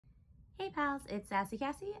Hey pals, it's Sassy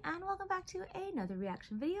Cassie, and welcome back to another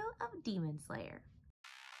reaction video of Demon Slayer.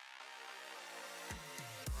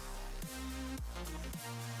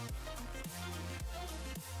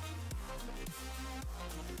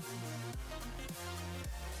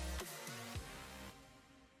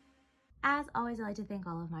 As always, I'd like to thank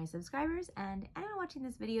all of my subscribers and anyone watching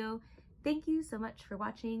this video. Thank you so much for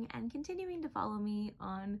watching and continuing to follow me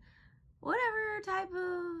on whatever type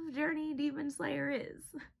of journey Demon Slayer is.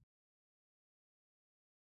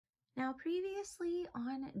 Now, previously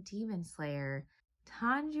on Demon Slayer,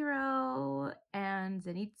 Tanjiro and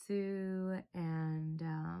Zenitsu and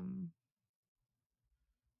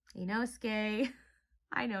Inosuke,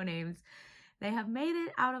 I know names, they have made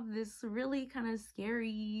it out of this really kind of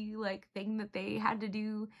scary thing that they had to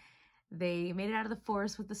do. They made it out of the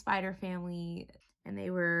forest with the spider family, and they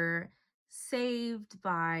were saved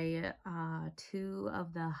by two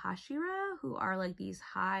of the Hashira, who are like these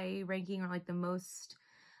high-ranking, or like the most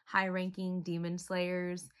high-ranking demon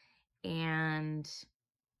slayers, and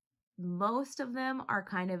most of them are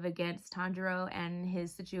kind of against Tanjiro and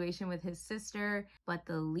his situation with his sister, but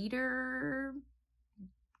the leader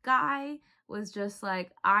guy was just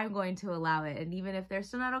like, I'm going to allow it, and even if they're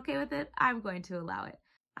still not okay with it, I'm going to allow it.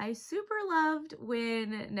 I super loved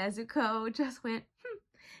when Nezuko just went,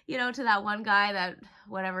 to that one guy, that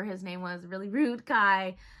whatever his name was, really rude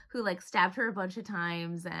guy who stabbed her a bunch of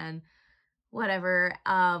times and whatever.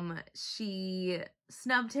 She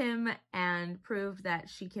snubbed him and proved that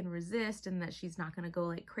she can resist and that she's not going to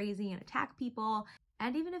go crazy and attack people.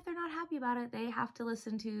 And even if they're not happy about it, they have to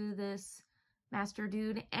listen to this master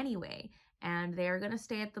dude anyway. And they're going to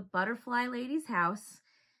stay at the butterfly lady's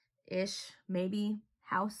house-ish, maybe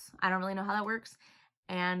house. I don't really know how that works.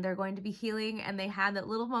 And they're going to be healing. And they had that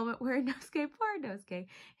little moment where Inosuke, poor Inosuke,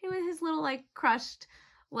 he was his little crushed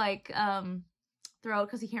throat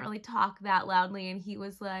because he can't really talk that loudly, and he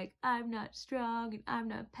was like, I'm not strong and I'm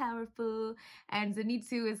not powerful. And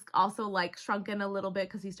Zenitsu is also shrunken a little bit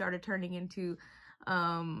because he started turning into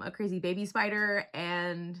a crazy baby spider,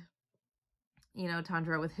 and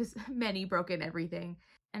Tanjiro with his many broken everything.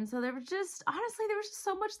 And so there was just, honestly, there was just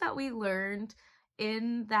so much that we learned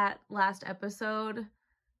in that last episode,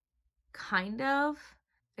 kind of.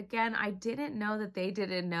 Again, I didn't know that they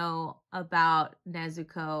didn't know about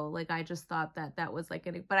Nezuko. I just thought that that was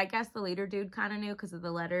but I guess the leader dude kind of knew because of the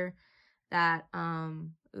letter that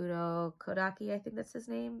Udo Kodaki, I think that's his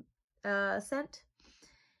name, sent.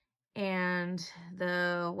 And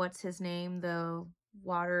the, what's his name, the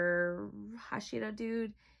water Hashira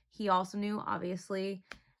dude, he also knew, obviously,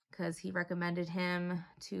 because he recommended him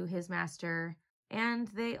to his master. And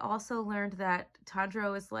they also learned that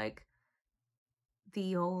Tanjiro is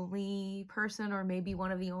the only person, or maybe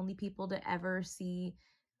one of the only people, to ever see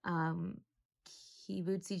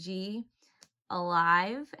Kibutsuji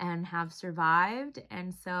alive and have survived.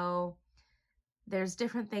 And so there's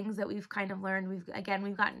different things that we've kind of learned. We've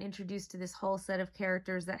gotten introduced to this whole set of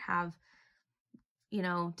characters that have,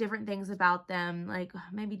 different things about them,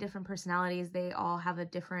 maybe different personalities. They all have a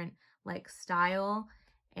different style.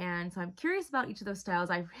 And so I'm curious about each of those styles.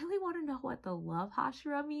 I really want to know what the love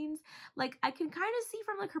Hashira means. I can kind of see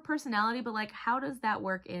from her personality, but how does that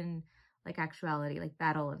work in actuality,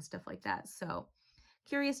 battle and stuff like that. So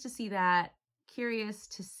curious to see that. Curious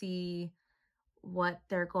to see what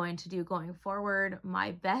they're going to do going forward.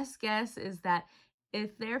 My best guess is that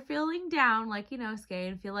if they're feeling down like Inosuke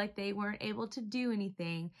and feel like they weren't able to do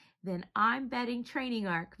anything, then I'm betting training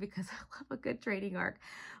arc, because I love a good training arc.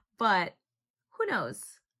 But who knows?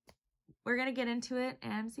 We're gonna get into it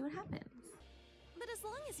and see what happens. But as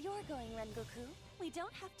long as you're going, Rengoku, we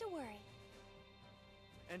don't have to worry.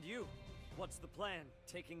 And you? What's the plan?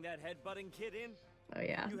 Taking that headbutting kid in? Oh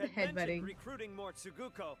yeah, you the had headbutting. mentioned recruiting more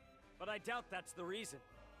Tsuguko, but I doubt that's the reason.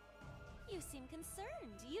 You seem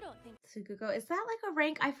concerned. You don't think Tsuguko, is that a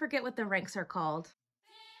rank? I forget what the ranks are called.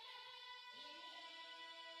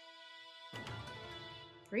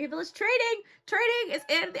 Rehabilitation training! Training is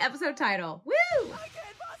in the episode title. Woo! I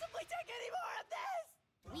can't possibly take any more of this!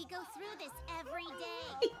 We go through this every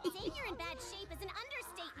day. Saying you're in bad shape is an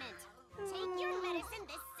understatement. Take your medicine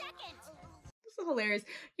this second. This is hilarious.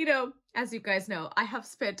 As you guys know, I have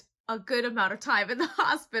spent a good amount of time in the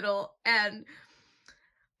hospital, and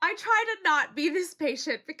I try to not be this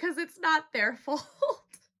patient because it's not their fault.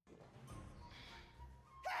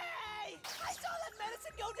 Hey! I saw that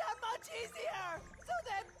medicine go down much easier! So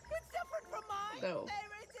then, it's different from mine? No.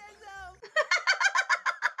 Favoritism!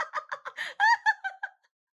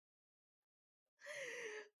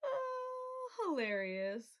 Oh,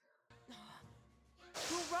 hilarious.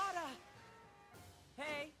 Kurata!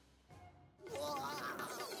 Hey!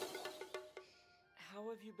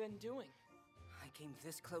 you been doing? I came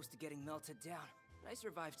this close to getting melted down, but I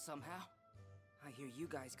survived somehow. I hear you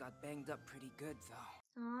guys got banged up pretty good,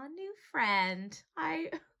 though. Aw, new friend. I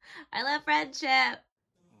love friendship.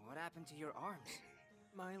 What happened to your arms?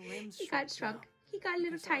 My limbs He got shrunk. now, He got a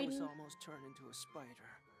little because I was tiny. almost turned into a spider.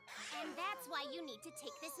 And that's why you need to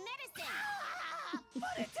take this medicine.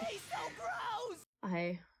 But it tastes so gross!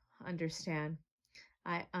 I understand.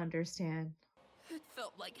 I understand. It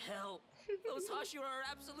felt like hell. Those Hashira are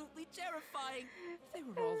absolutely terrifying. They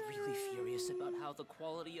were all really furious about how the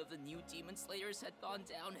quality of the new Demon Slayers had gone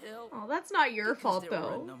downhill. Oh, that's not your Because fault, there were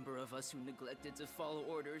though. a number of us who neglected to follow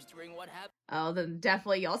orders during what happened. Oh, then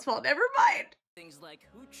definitely y'all's fault. Never mind. Things like,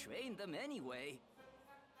 who trained them anyway?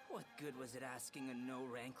 What good was it asking a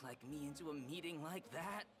no-rank like me into a meeting like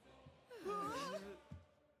that? The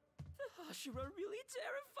Hashira really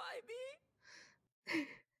terrify me.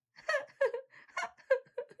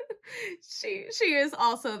 She is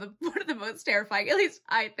also one of the most terrifying, at least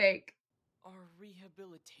I think. Our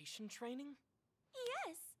rehabilitation training?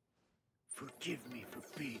 Yes. Forgive me for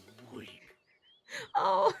being weak.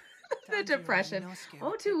 Oh, the Tanjiro depression. and Inosuke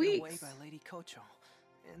Oh, were 2 taken away weeks. by Lady Kocho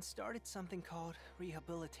and started something called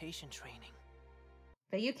rehabilitation training.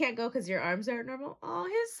 But you can't go because your arms aren't normal. Oh,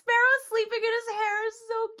 his sparrow sleeping in his hair is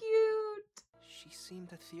so cute. She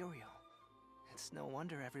seemed ethereal. It's no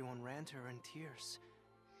wonder everyone ran to her in tears.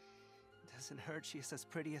 Doesn't hurt she's as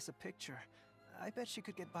pretty as a picture. I bet she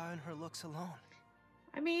could get by on her looks alone.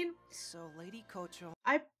 I mean, So Lady Kocho...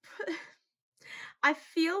 I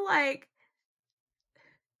feel like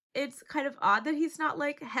it's kind of odd that he's not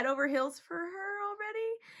like head over heels for her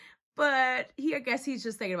already, but I guess he's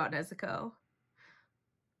just thinking about Nezuko.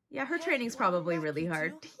 Yeah, her Hey, training's welcome probably back, really you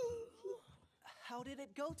hard. two. How did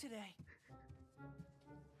it go today?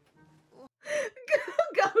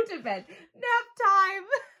 Go to bed. Nap time.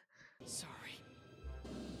 Sorry.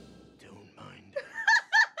 Don't mind.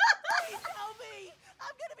 Please help me!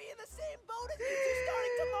 I'm gonna be in the same boat as you two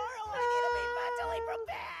starting tomorrow! I need to be mentally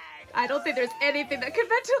prepared! I don't think there's anything that could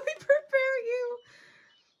mentally prepare you.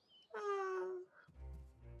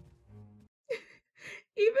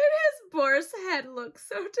 Even his boar's head looks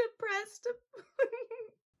so depressed.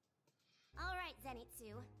 All right,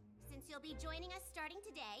 Zenitsu. Since you'll be joining us starting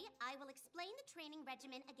today, I will explain the training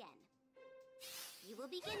regimen again. You will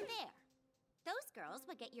begin there. Those girls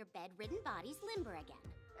will get your bedridden bodies limber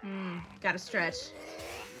again. Gotta stretch.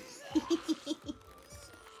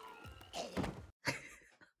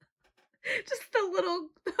 Just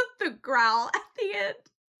the growl at the end.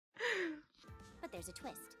 But there's a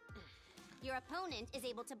twist. Your opponent is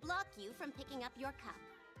able to block you from picking up your cup.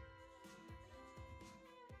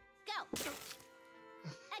 Go!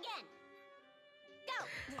 Again! Go!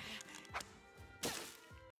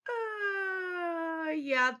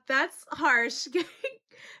 Yeah, that's harsh. Getting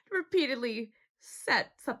repeatedly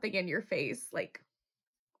set something in your face. Like,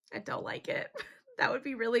 I don't like it. That would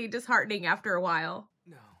be really disheartening after a while.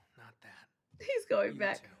 No, not that. He's going You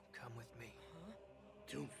back. two, come with me.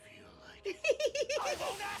 Don't feel like it. I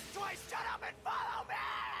won't ask twice! Shut up and follow me!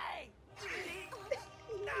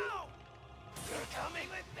 No! You're coming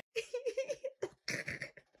with me!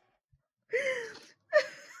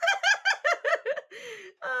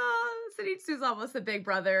 Zenitsu's almost a big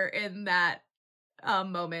brother in that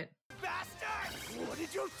moment. Bastard! What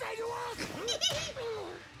did you say to us?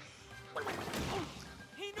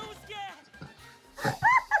 Inosuke!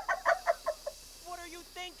 What are you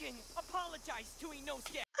thinking? Apologize to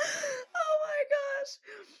Inosuke! Oh my gosh.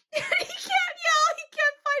 He can't yell. He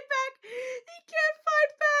can't fight back. He can't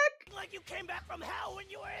fight back. Like you came back from hell when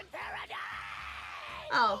you were in paradise!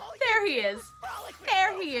 Oh, All there you he did is. was frolic with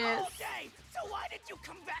There girls he is. all day. So why did you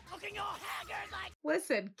come back looking all haggard like...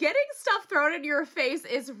 Listen, getting stuff thrown in your face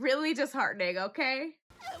is really disheartening, okay?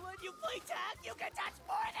 And when you play tag, you can touch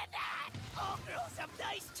more than that! All girls have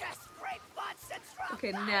nice chests, great butts, and strong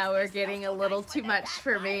Okay, thighs. now we're There's getting a no little nice too when much they're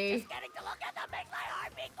for that me. Just getting to look at them makes my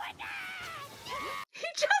heart beat quicker! He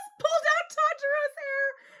just pulled out Tanjiro's hair.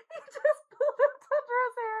 He just pulled out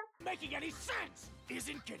Tanjiro's hair. Making any sense?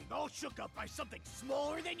 Isn't getting all shook up by something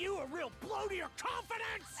smaller than you a real blow to your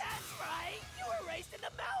confidence? That's right! You were raised in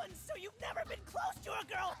the mountains, so you've never been close to a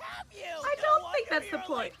girl, have you? I No don't think wonder that's the you're a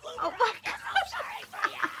point. late bloomer. Oh my I'm so gosh. sorry for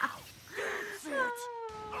you! That's it.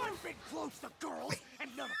 I've been close to girls, and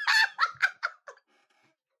none of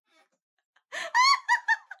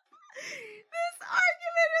This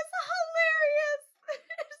argument is hilarious.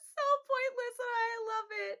 It's so pointless and I love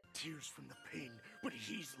it. tears from the pain, but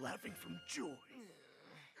he's laughing from joy.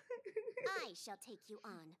 I shall take you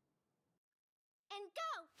on. And go!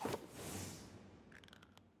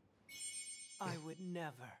 I would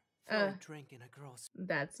never throw a drink in a girl's...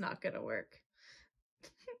 That's not gonna work.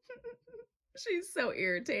 She's so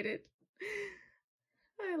irritated.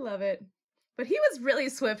 I love it. But he was really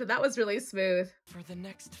swift, and that was really smooth. For the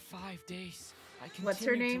next 5 days, I What's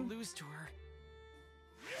her continued name? to lose to her.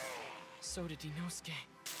 So did Inosuke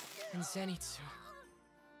and Zenitsu.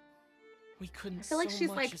 We couldn't. I feel like so she's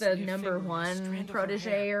much like as the lay a number finger on a one strand of her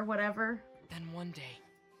protege hair. or whatever. Then one day,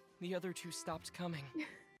 the other two stopped coming.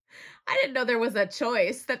 I didn't know there was a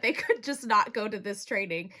choice that they could just not go to this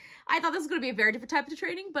training. I thought this was going to be a very different type of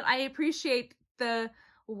training, but I appreciate the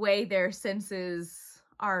way their senses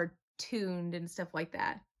are tuned and stuff like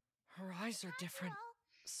that. Her eyes are different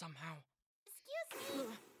somehow. Excuse me.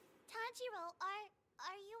 Tanjiro,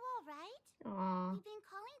 are you all right? Aw. We've been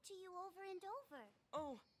calling to you over and over.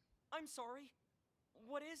 Oh, I'm sorry.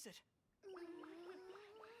 What is it?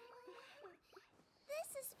 This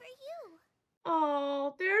is for you.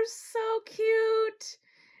 Oh, they're so cute.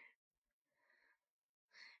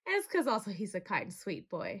 And it's because also he's a kind, sweet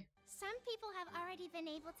boy. Some people have already been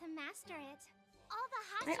able to master it. All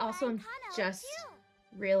the I Hashira also and Kano just too.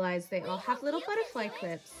 realized they We all have hope little you can butterfly do it.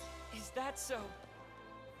 clips. Is that so?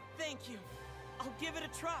 Thank you. I'll give it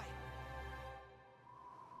a try.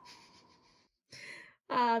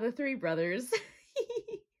 Ah, the three brothers.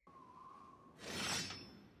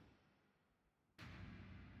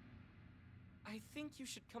 I think you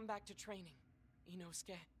should come back to training,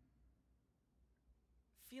 Inosuke.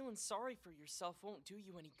 Feeling sorry for yourself won't do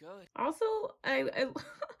you any good. Also,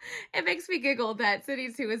 it makes me giggle that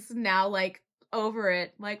Zenitsu is now like over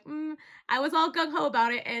it. Like, I was all gung ho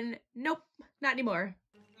about it, and nope, not anymore.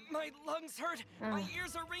 My lungs hurt. My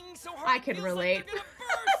ears are ringing so hard. I it can feels relate. Like they're gonna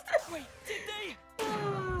burst. Wait, did they?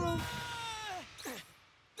 Oh,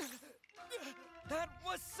 That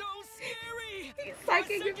was so scary. he's For a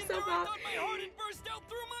psyching second himself there, I out. thought my heart had burst out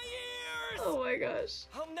through my ears. Oh my gosh.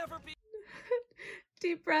 I'll never be.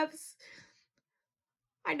 Deep breaths.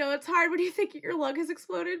 I know it's hard when you think your lung has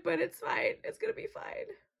exploded, but it's fine. It's gonna be fine.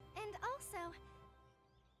 And also,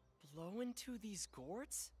 Blow into these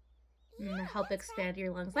gourds? Help expand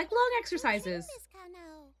your lungs, like lung exercises. Miss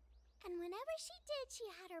Kano. And whenever she did, she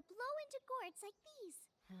had her blow into gourds like these.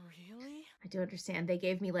 Really? I do understand. They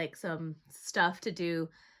gave me like some stuff to do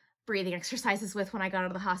breathing exercises with when I got out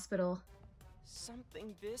of the hospital.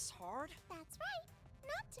 Something this hard? That's right.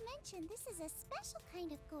 Not to mention, this is a special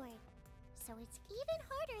kind of gourd. So it's even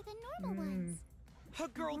harder than normal ones. A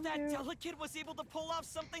girl that delicate was able to pull off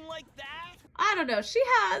something like that? I don't know. She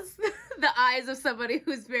has the eyes of somebody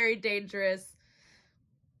who's very dangerous.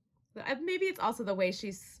 Maybe it's also the way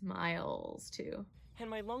she smiles too. And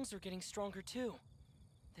my lungs are getting stronger too.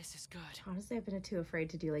 This is good. Honestly, I've been too afraid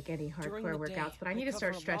to do like any During hardcore the day, workouts, but I need to cover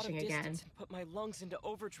start a lot of stretching again. distance and put my lungs into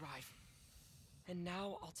overdrive. And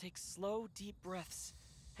now I'll take slow, deep breaths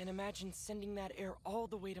and imagine sending that air all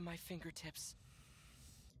the way to my fingertips.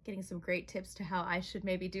 Getting some great tips to how I should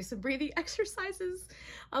maybe do some breathing exercises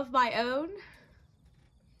of my own.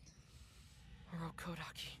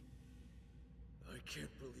 Orokodaki. I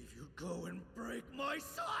can't believe you go and break my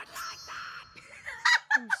sword like that!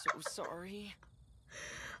 I'm so sorry.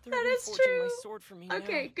 They're That is reforging true. my sword for me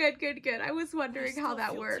Okay, now. good. I was wondering I how still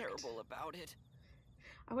that feel worked. terrible about it.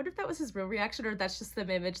 I wonder if that was his real reaction or that's just the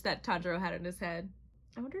image that Tanjiro had in his head.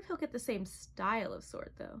 I wonder if he'll get the same style of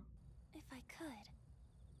sword though. if I could,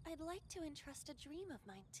 I'd like to entrust a dream of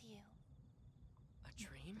mine to you. A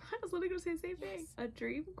dream? I was literally gonna say the same thing. Yes. A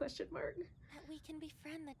dream? Question mark. That we can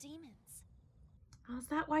befriend the demons. Oh, is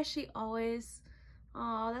that why she always...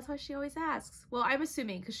 Oh, that's why she always asks. Well, I'm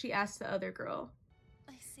assuming because she asked the other girl.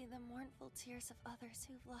 I see the mournful tears of others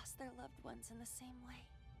who've lost their loved ones in the same way.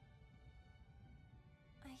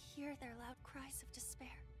 I hear their loud cries of despair.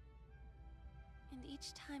 And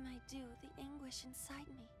each time I do, the anguish inside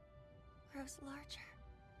me grows larger.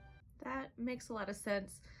 That makes a lot of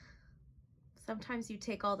sense. Sometimes you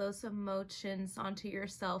take all those emotions onto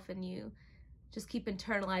yourself and you just keep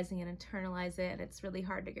internalizing and internalize it, and it's really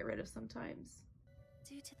hard to get rid of sometimes.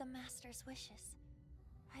 Due to the Master's wishes,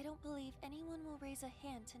 I don't believe anyone will raise a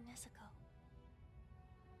hand to Nezuko.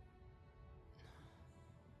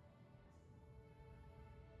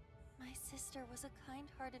 My sister was a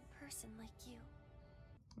kind-hearted person like you.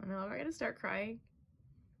 I know, am I gonna start crying?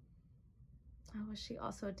 Oh, was she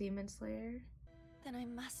also a demon slayer? Then I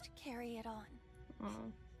must carry it on.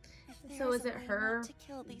 Oh, If So there's is a it way her not to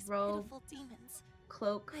kill these robe, pitiful demons,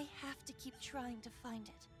 cloak? I have to keep trying to find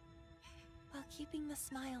it, while keeping the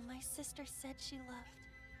smile my sister said she loved.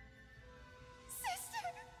 Sister!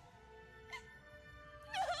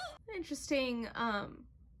 No! Interesting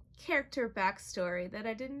character backstory that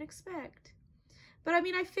I didn't expect. But I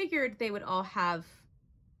mean, I figured they would all have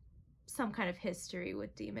some kind of history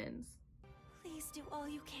with demons. Please do all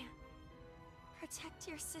you can. Protect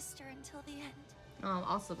your sister until the end.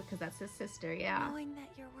 Also because that's his sister, yeah. Knowing that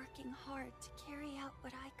you're working hard to carry out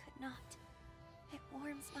what I could not, it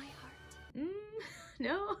warms my heart.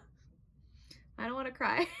 No. I don't want to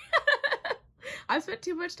cry. I've spent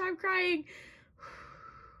too much time crying.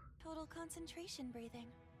 Total concentration breathing.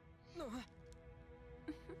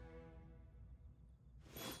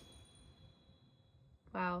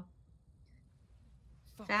 Wow.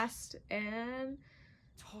 Fast and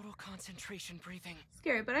Total concentration breathing.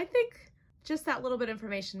 scary, but I think just that little bit of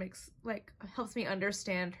information helps me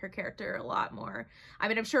understand her character a lot more. I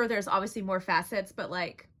mean, I'm sure there's obviously more facets, but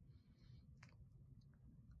like,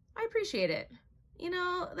 I appreciate it. You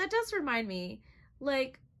know, that does remind me,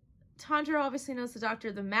 like, Tanjiro obviously knows the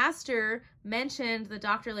doctor. The master mentioned the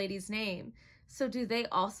doctor lady's name. So do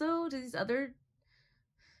these other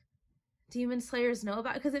demon slayers know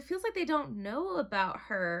about, because it feels like they don't know about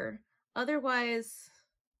her. Otherwise,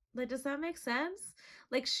 like, does that make sense?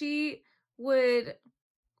 Like, she would,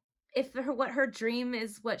 if what her dream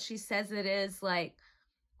is what she says it is, like,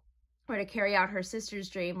 or to carry out her sister's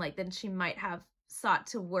dream, like, then she might have sought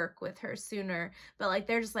to work with her sooner. But like,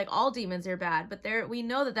 they're just like, all demons are bad, but we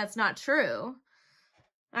know that that's not true.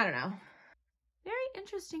 I don't know. Very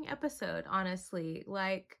interesting episode, honestly.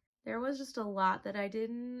 Like, there was just a lot that I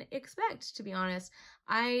didn't expect, to be honest.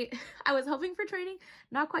 I was hoping for training,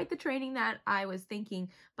 not quite the training that I was thinking,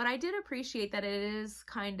 but I did appreciate that it is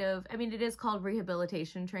kind of, I mean, it is called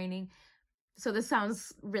rehabilitation training. So this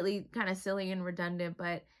sounds really kind of silly and redundant,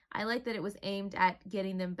 but I like that it was aimed at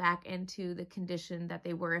getting them back into the condition that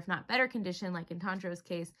they were, if not better condition, like in Tanjiro's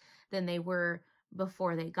case, than they were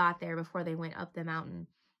before they got there, before they went up the mountain.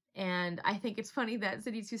 And I think it's funny that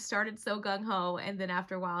Zenitsu started so gung-ho, and then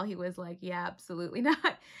after a while he was like, yeah, absolutely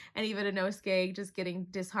not. And even Inosuke just getting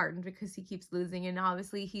disheartened because he keeps losing. And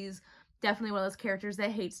obviously he's definitely one of those characters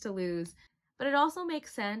that hates to lose. But it also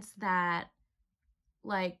makes sense that,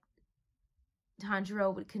 like,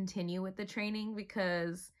 Tanjiro would continue with the training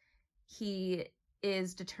because he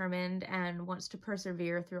is determined and wants to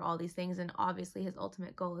persevere through all these things, and obviously his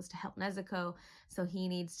ultimate goal is to help Nezuko, so he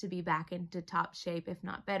needs to be back into top shape, if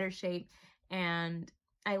not better shape. And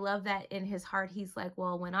I love that in his heart he's like,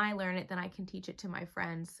 well, when I learn it, then I can teach it to my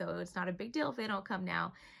friends, so it's not a big deal if they don't come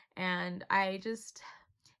now. And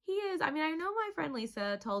he is, I mean, I know my friend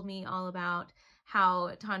Lisa told me all about how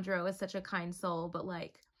Tanjiro is such a kind soul, but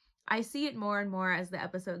like, I see it more and more as the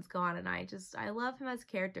episodes go on, and I love him as a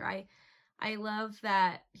character. I love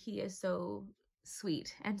that he is so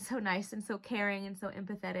sweet and so nice and so caring and so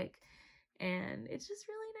empathetic, and it's just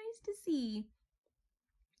really nice to see.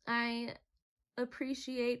 I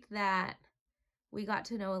appreciate that we got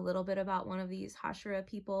to know a little bit about one of these Hashira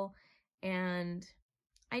people, and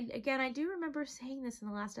I do remember saying this in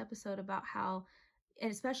the last episode about how,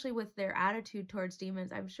 and especially with their attitude towards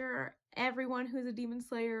demons, I'm sure everyone who's a demon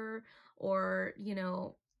slayer, or, you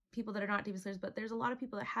know, people that are not demon slayers, but there's a lot of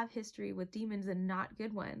people that have history with demons and not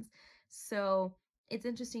good ones. So it's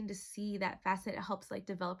interesting to see that facet. It helps like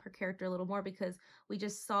develop her character a little more, because we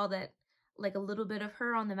just saw that, like, a little bit of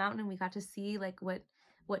her on the mountain, and we got to see like what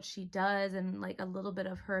she does and like a little bit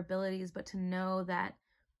of her abilities, but to know that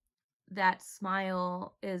that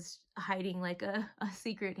smile is hiding like a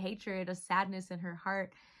secret hatred, a sadness in her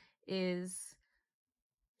heart, is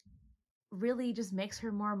really just makes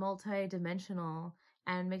her more multi-dimensional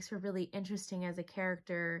and makes her really interesting as a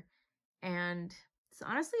character. And it's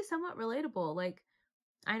honestly somewhat relatable. Like,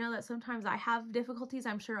 I know that sometimes I have difficulties,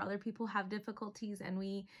 I'm sure other people have difficulties, and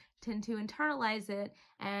we tend to internalize it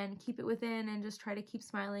and keep it within and just try to keep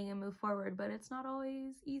smiling and move forward, but it's not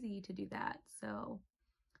always easy to do that. So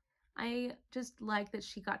I just like that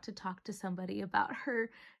she got to talk to somebody about her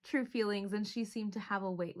true feelings, and she seemed to have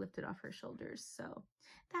a weight lifted off her shoulders. So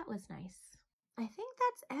that was nice. I think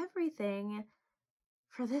that's everything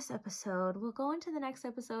for this episode. We'll go into the next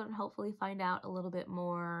episode and hopefully find out a little bit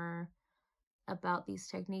more about these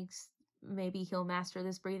techniques. Maybe he'll master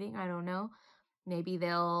this breathing. I don't know. Maybe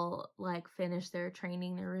they'll like finish their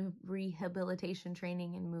training, their rehabilitation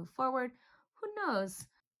training, and move forward. Who knows?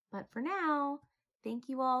 But for now, thank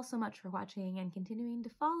you all so much for watching and continuing to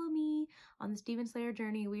follow me on this Demon Slayer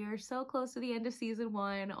journey. We are so close to the end of season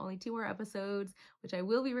 1, only 2 more episodes, which I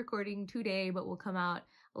will be recording today, but will come out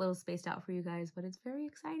a little spaced out for you guys, but it's very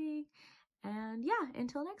exciting. And yeah,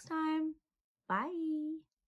 until next time, bye!